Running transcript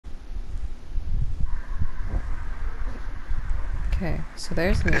Okay, so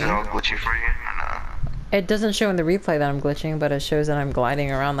there's me. Is it all glitchy for you? Or no? It doesn't show in the replay that I'm glitching, but it shows that I'm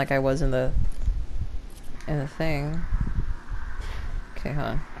gliding around like I was in the thing. Okay, hold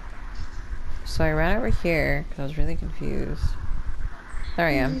on. So I ran over here because I was really confused. There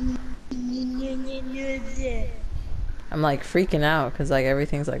I am. I'm like freaking out because like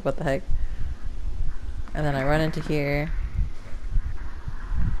everything's like, what the heck? And then I run into here.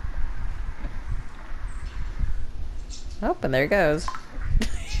 Oh, and there it goes.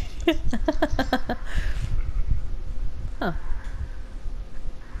 Huh.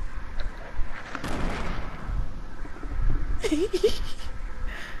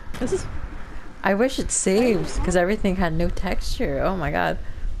 This is... I wish it saves because everything had no texture. Oh my god.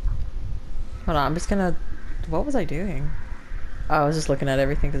 Hold on, I'm just gonna... What was I doing? Oh, I was just looking at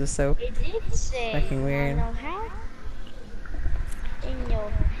everything because it's so It did say, fucking weird. know how? In your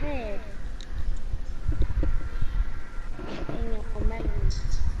head. In your memory.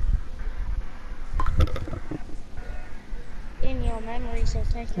 In your memory, so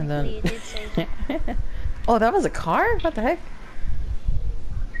And then... technically it did say. Oh, that was a car? What the heck?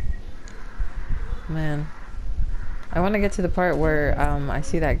 Man. I want to get to the part where I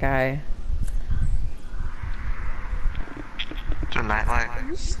see that guy. The nightlight? Are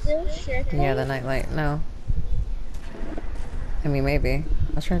you still shaking? Yeah, the nightlight. No. I mean, maybe.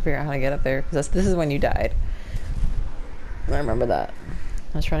 I was trying to figure out how to get up there because this is when you died. I remember that.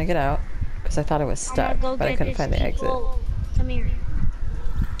 I was trying to get out because I thought it was stuck, Go but I couldn't find the exit. Come here.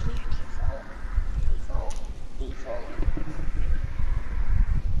 Default.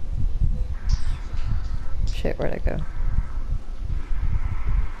 Shit, where'd I go?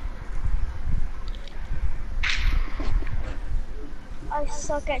 I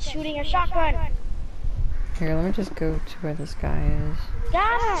suck at shooting a shotgun. Here, let me just go to where this guy is.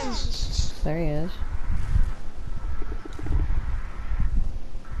 Got him. There he is.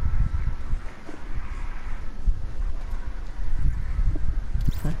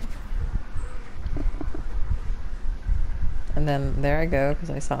 And then there I go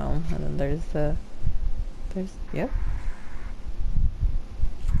because I saw him. And then yep.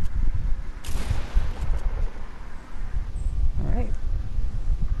 All right.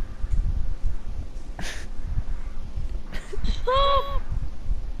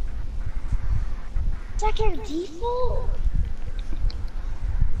 Second default.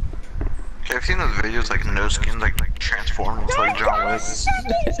 Okay, I've seen those videos like no skin like transform into like John Wick.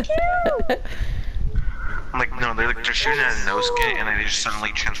 Second kill. Like no, they're shooting at a no skin and then they just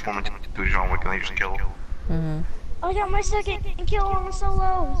suddenly transform into John Wick and they just kill. I got my second kill on the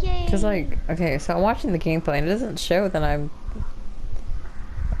solo. Yay. Cause like, okay, so I'm watching the gameplay and it doesn't show that I'm...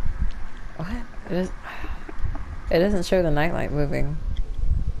 What? It doesn't show the nightlight moving.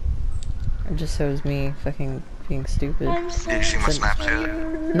 It just shows me fucking being stupid. Did you see my snaps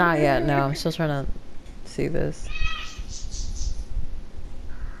yet? Not yet, no. I'm still trying to see this.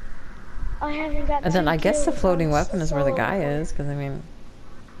 I haven't got. And then I guess the floating weapon is where the guy is, because I mean...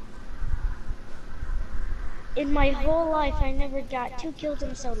 In my whole life, I never got 2 kills in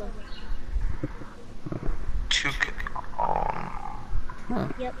a solo. 2 kills. Huh.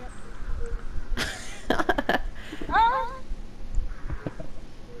 Yep.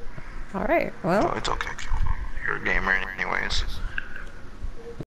 Alright, well... Oh, it's okay. You're a gamer anyways.